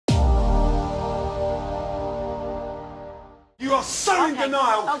You are so in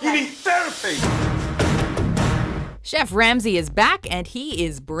denial. Okay. You need therapy. Chef Ramsay is back and he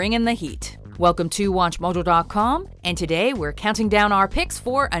is bringing the heat. Welcome to WatchMojo.com, and today we're counting down our picks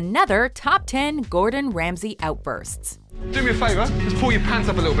for another Top 10 Gordon Ramsay Outbursts. Do me a favour, just pull your pants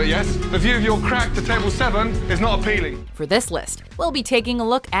up a little bit, yes? The view of your crack to table 7 is not appealing. For this list, we'll be taking a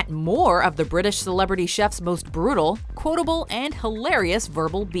look at more of the British celebrity chef's most brutal, quotable, and hilarious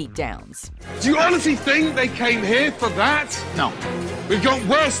verbal beatdowns. Do you honestly think they came here for that? No. We've got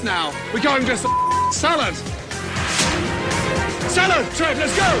worse now. We're going just a salad. Salad, Trev,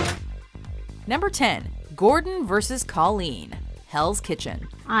 let's go! Number 10. Gordon versus Colleen. Hell's Kitchen.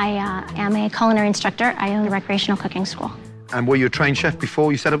 I am a culinary instructor. I own a recreational cooking school. And were you a trained chef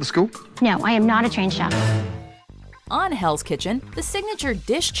before you set up the school? No, I am not a trained chef. On Hell's Kitchen, the signature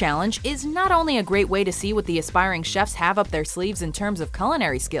dish challenge is not only a great way to see what the aspiring chefs have up their sleeves in terms of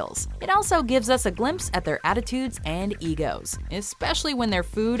culinary skills, it also gives us a glimpse at their attitudes and egos, especially when their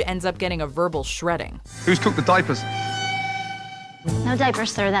food ends up getting a verbal shredding. Who's cooked the diapers? No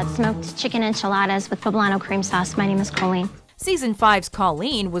diapers, sir. That's smoked chicken enchiladas with poblano cream sauce. My name is Colleen. Season 5's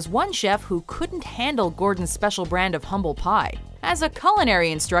Colleen was one chef who couldn't handle Gordon's special brand of humble pie. As a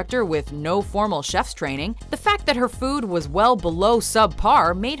culinary instructor with no formal chef's training, the fact that her food was well below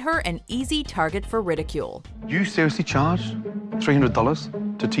subpar made her an easy target for ridicule. You seriously charged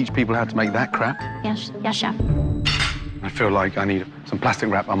 $300 to teach people how to make that crap? Yes, chef. I feel like I need some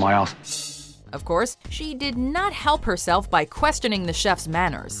plastic wrap on my ass. Of course, she did not help herself by questioning the chef's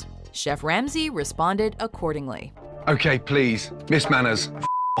manners. Chef Ramsay responded accordingly. Okay, please, Miss Manners,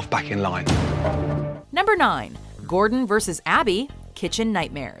 off back in line. Number 9. Gordon versus Abby, Kitchen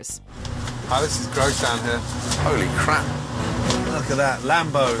Nightmares. Oh, this is gross down here. Holy crap. Look at that,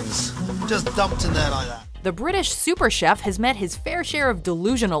 lamb bones. Just dumped in there like that. The British super chef has met his fair share of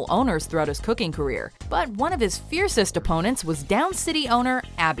delusional owners throughout his cooking career, but one of his fiercest opponents was Down City owner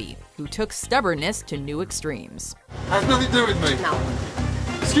Abby, who took stubbornness to new extremes. Has nothing to do with me. No.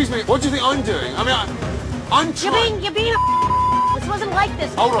 Excuse me, what do you think I'm doing? I mean, I'm trying... You're being This wasn't like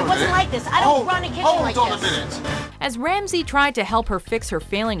this. Hold on a It wasn't minute. like this. I don't run a kitchen like this. Hold on a minute. As Ramsay tried to help her fix her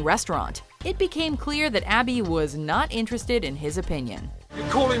failing restaurant, it became clear that Abby was not interested in his opinion. You're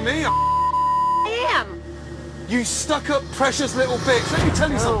calling me a... I am. You stuck-up precious little bitch. Let me tell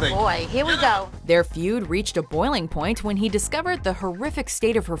you something. Oh boy, here we go. Their feud reached a boiling point when he discovered the horrific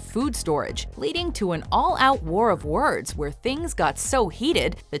state of her food storage, leading to an all-out war of words where things got so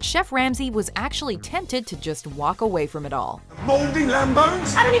heated that Chef Ramsay was actually tempted to just walk away from it all. Mouldy lamb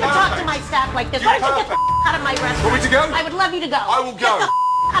bones? I don't even talk to my staff like this. Why don't you get the out of my restaurant? Want me to go? I would love you to go. I will go. Get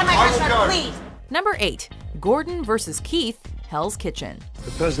the out of my I will restaurant, go. please. Number 8. Gordon versus Keith, Hell's Kitchen.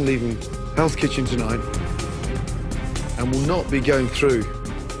 The person leaving Hell's Kitchen tonight and will not be going through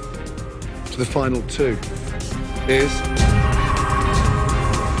to the final 2 is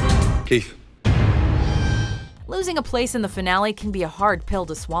Keith. Losing a place in the finale can be a hard pill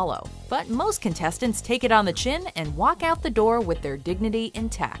to swallow, but most contestants take it on the chin and walk out the door with their dignity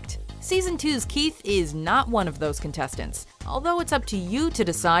intact. Season 2's Keith is not one of those contestants, although it's up to you to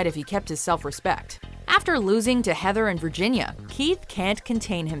decide if he kept his self-respect. After losing to Heather and Virginia, Keith can't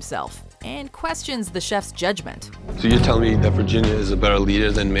contain himself and questions the chef's judgment. So you're telling me that Virginia is a better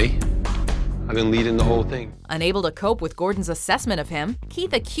leader than me? I've been leading the whole thing. Unable to cope with Gordon's assessment of him,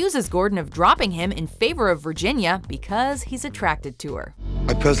 Keith accuses Gordon of dropping him in favor of Virginia because he's attracted to her.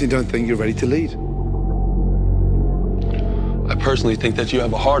 I personally don't think you're ready to lead. I personally think that you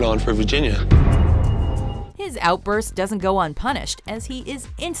have a hard-on for Virginia. His outburst doesn't go unpunished as he is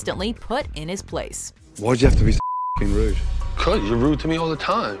instantly put in his place. Why'd you have to be so rude? Cause you're rude to me all the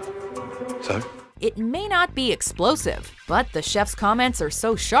time. So? It may not be explosive, but the chef's comments are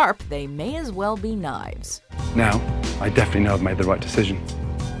so sharp they may as well be knives. Now, I definitely know I've made the right decision.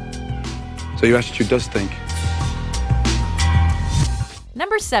 So your attitude does stink.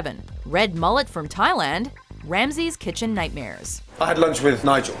 Number 7. Red Mullet from Thailand, Ramsay's Kitchen Nightmares. I had lunch with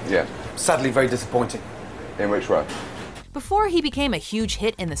Nigel. Yeah. Sadly, very disappointing. In which way? Before he became a huge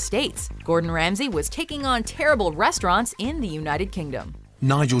hit in the States, Gordon Ramsay was taking on terrible restaurants in the United Kingdom.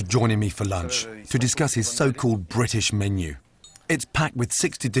 Nigel's joining me for lunch to discuss his so-called British menu. It's packed with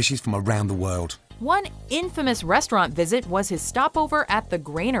 60 dishes from around the world. One infamous restaurant visit was his stopover at the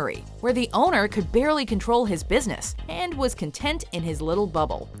Granary, where the owner could barely control his business and was content in his little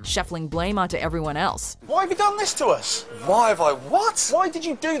bubble, shuffling blame onto everyone else. Why have you done this to us? Why have I what? Why did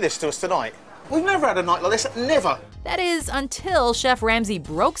you do this to us tonight? We've never had a night like this, never. That is, until Chef Ramsay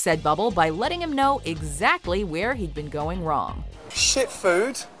broke said bubble by letting him know exactly where he'd been going wrong. Shit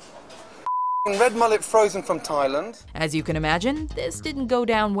food, red mullet frozen from Thailand. As you can imagine, this didn't go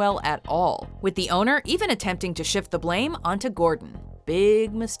down well at all, with the owner even attempting to shift the blame onto Gordon.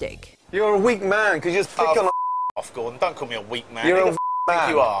 Big mistake. You're a weak man because you just pick on off, Gordon. Don't call me a weak man. You're Who a the man.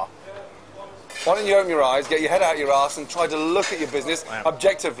 think you are? Why don't you open your eyes, get your head out your ass and try to look at your business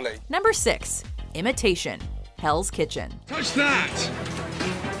objectively? Number 6. Imitation. Hell's Kitchen. Touch that!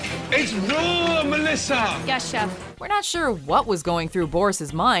 It's raw, Melissa! Yes, chef. We're not sure what was going through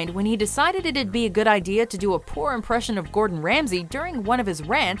Boris's mind when he decided it'd be a good idea to do a poor impression of Gordon Ramsay during one of his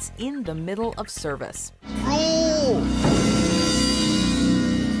rants in the middle of service. Raw!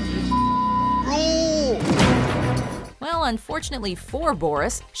 Well, unfortunately for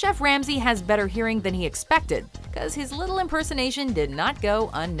Boris, Chef Ramsay has better hearing than he expected, because his little impersonation did not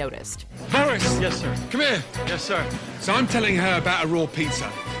go unnoticed. Boris! Yes, sir. Come here. Yes, sir. So I'm telling her about a raw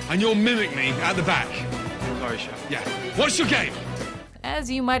pizza, and you'll mimic me at the back. Sorry, chef. Yeah. What's your game? As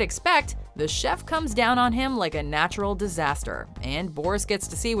you might expect, the chef comes down on him like a natural disaster, and Boris gets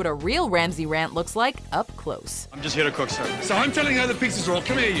to see what a real Ramsay rant looks like up close. I'm just here to cook, sir. So I'm telling her the pizza's raw.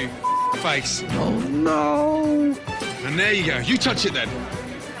 Come here, you face. Oh no! And there you go. You touch it then.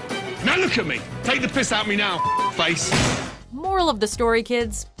 Now look at me. Take the piss out of me now, face. Moral of the story,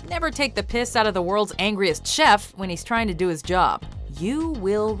 kids, never take the piss out of the world's angriest chef when he's trying to do his job. You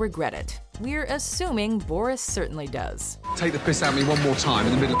will regret it. We're assuming Boris certainly does. Take the piss out of me one more time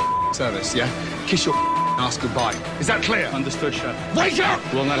in the middle of service, yeah? Kiss your and ask goodbye. Is that clear? Understood, chef. Wake up!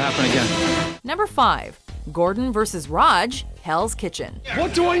 Will not happen again. Number 5. Gordon versus Raj, Hell's Kitchen.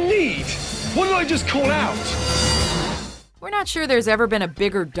 What do I need? What did I just call out? We're not sure there's ever been a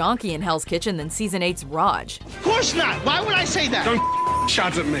bigger donkey in Hell's Kitchen than Season 8's Raj. Of course not. Why would I say that? Don't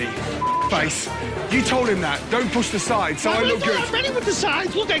shout at me, face. You told him that. Don't push the sides, so I look good. I'm ready with the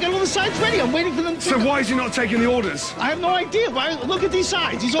sides. Look, I got all the sides ready. I'm waiting for them to... So why is he not taking the orders? I have no idea. Why? Look at these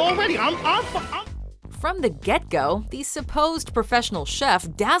sides. He's all ready. I'm... From the get-go, the supposed professional chef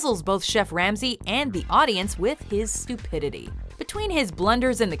dazzles both Chef Ramsay and the audience with his stupidity. Between his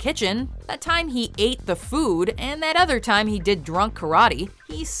blunders in the kitchen, that time he ate the food, and that other time he did drunk karate,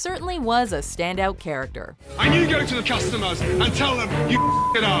 he certainly was a standout character. And you go to the customers and tell them you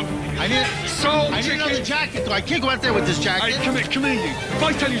it up. I need another jacket, though. I can't go out there with this jacket. Hey, come here, you. If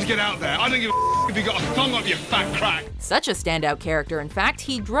I tell you to get out there, I don't give a if you got a thong up, you fat crack. Such a standout character, in fact,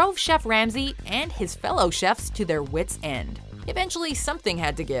 he drove Chef Ramsay and his fellow chefs to their wits' end. Eventually, something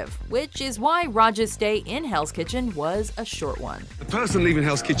had to give, which is why Raj's stay in Hell's Kitchen was a short one. The person leaving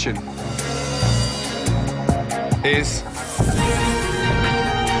Hell's Kitchen is...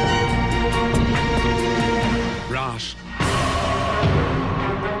 Raj.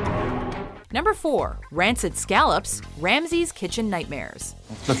 Number 4. Rancid Scallops, Ramsay's Kitchen Nightmares.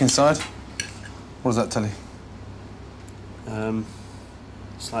 Look inside. What does that tell you?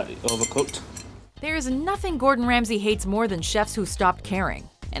 Slightly overcooked. There's nothing Gordon Ramsay hates more than chefs who stopped caring,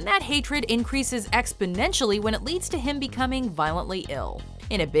 and that hatred increases exponentially when it leads to him becoming violently ill.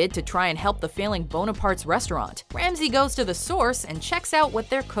 In a bid to try and help the failing Bonaparte's restaurant, Ramsay goes to the source and checks out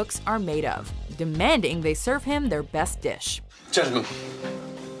what their cooks are made of, demanding they serve him their best dish. Gentlemen,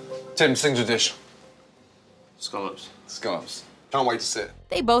 Tim, signature dish. Scallops. Scallops. Can't wait to see it.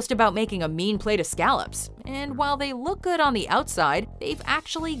 They boast about making a mean plate of scallops, and while they look good on the outside, they've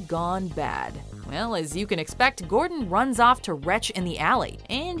actually gone bad. Well, as you can expect, Gordon runs off to retch in the alley,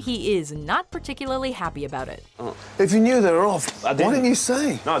 and he is not particularly happy about it. Oh. If you knew they were off, why didn't you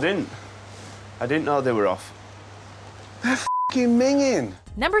say? No, I didn't. I didn't know they were off. They're f***ing minging.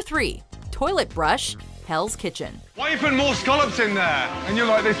 Number 3. Toilet brush, Hell's Kitchen. Why are you putting more scallops in there? And you're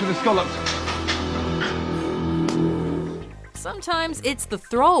like this with the scallops. Sometimes it's the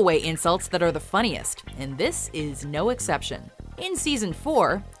throwaway insults that are the funniest, and this is no exception. In Season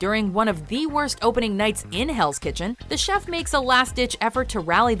 4, during one of the worst opening nights in Hell's Kitchen, the chef makes a last-ditch effort to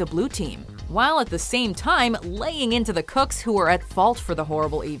rally the blue team, while at the same time laying into the cooks who are at fault for the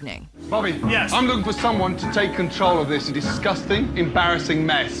horrible evening. Bobby, yes. I'm looking for someone to take control of this disgusting, embarrassing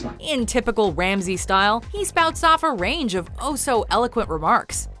mess. In typical Ramsay style, he spouts off a range of oh-so-eloquent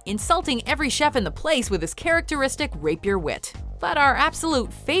remarks, insulting every chef in the place with his characteristic rapier wit. But our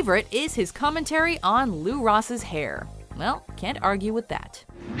absolute favorite is his commentary on Lou Ross's hair. Well, can't argue with that.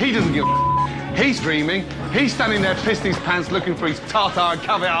 He doesn't give a He's dreaming. He's standing there pissed his pants looking for his tartar,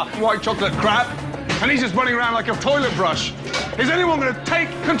 caviar, white chocolate crap. And he's just running around like a toilet brush. Is anyone going to take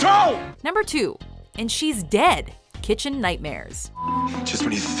control? Number 2. And she's dead. Kitchen Nightmares. Just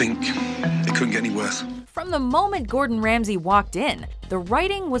when you think it couldn't get any worse. From the moment Gordon Ramsay walked in, the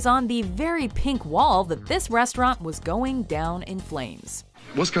writing was on the very pink wall that this restaurant was going down in flames.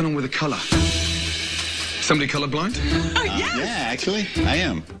 What's going on with the colour? Is Somebody colourblind? Yeah, actually, I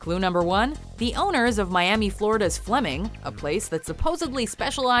am. Clue number 1. The owners of Miami, Florida's Fleming, a place that supposedly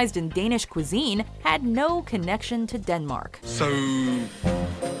specialized in Danish cuisine, had no connection to Denmark. So,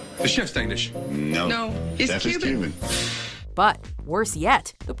 the chef's Danish? No, he's Chef is Cuban. But, worse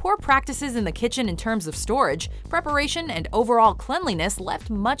yet, the poor practices in the kitchen in terms of storage, preparation, and overall cleanliness left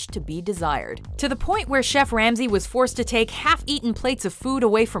much to be desired. To the point where Chef Ramsay was forced to take half-eaten plates of food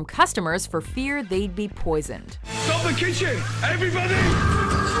away from customers for fear they'd be poisoned. Stop the kitchen! Everybody!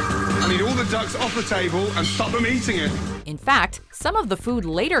 I need all the ducks off the table and stop them eating it. In fact, some of the food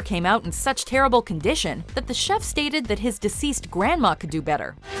later came out in such terrible condition that the chef stated that his deceased grandma could do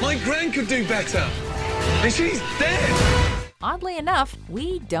better. My gran could do better. And she's dead. Oddly enough,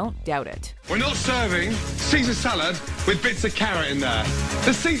 we don't doubt it. We're not serving Caesar salad with bits of carrot in there.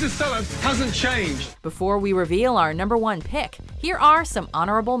 The Caesar salad hasn't changed. Before we reveal our number 1 pick, here are some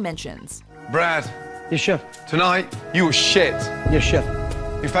honorable mentions. Brad. Yes, chef. Tonight, you were shit. Yes, chef.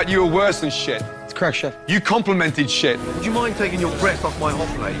 In fact, you were worse than shit. It's correct, chef. You complimented shit. Would you mind taking your breath off my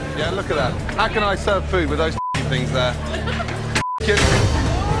hot plate? Yeah, look at that. How can I serve food with those things there?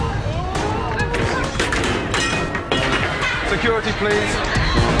 Security, please.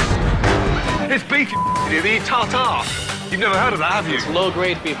 It's beef, you idiot. Tartar. You've never heard of that, have you? It's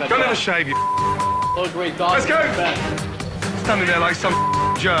low-grade beef. Don't ever shave, you. Low-grade dog. Let's go. Standing there like some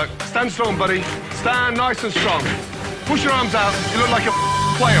jerk. Stand strong, buddy. Stand nice and strong. Push your arms out. You look like a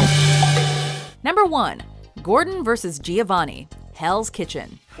whale. Number 1. Gordon versus Giovanni. Hell's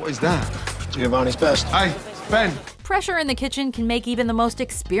Kitchen. What is that? Giovanni's best. Hey, Ben. Pressure in the kitchen can make even the most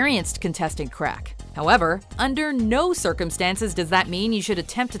experienced contestant crack. However, under no circumstances does that mean you should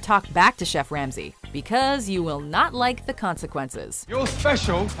attempt to talk back to Chef Ramsay, because you will not like the consequences. Your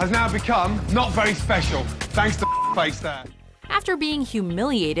special has now become not very special, thanks to face there. After being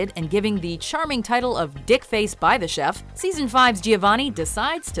humiliated and giving the charming title of Dickface by the chef, Season 5's Giovanni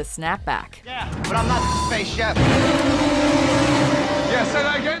decides to snap back. Yeah, but I'm not the face chef. Yeah, say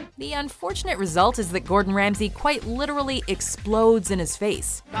that again? The unfortunate result is that Gordon Ramsay quite literally explodes in his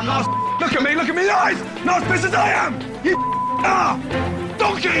face. Look at me in the eyes! Not as pissed as I am! You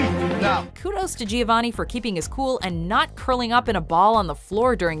donkey! No. Kudos to Giovanni for keeping his cool and not curling up in a ball on the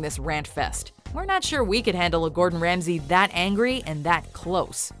floor during this rant fest. We're not sure we could handle a Gordon Ramsay that angry and that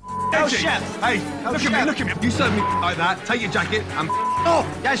close. No, chef. Hey, look at me. You serve me like that, take your jacket and off.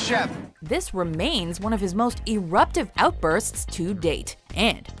 Yes, chef. This remains one of his most eruptive outbursts to date,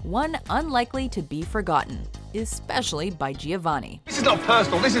 and one unlikely to be forgotten, especially by Giovanni. This is not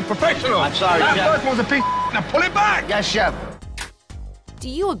personal, this is professional. I'm sorry, that chef. first one's a piece of now pull it back. Yes, chef. Do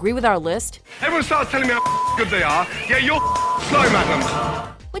you agree with our list? Everyone starts telling me how good they are, yet you're slow at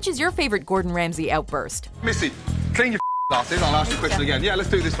them. Which is your favorite Gordon Ramsay outburst? Missy, clean your glasses. I'll ask you a question again. Yeah, let's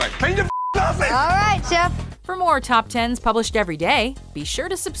do it this way. Clean your glasses. All right, chef. For more top 10s published every day, be sure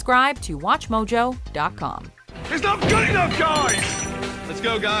to subscribe to WatchMojo.com. It's not good enough, guys. Let's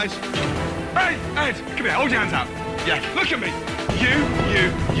go, guys. Hey, Ed, come here. Hold your hands out. Yeah, look at me. You,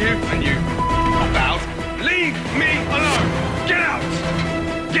 and you. About. Leave me alone. Get out.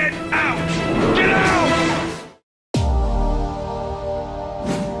 Get out.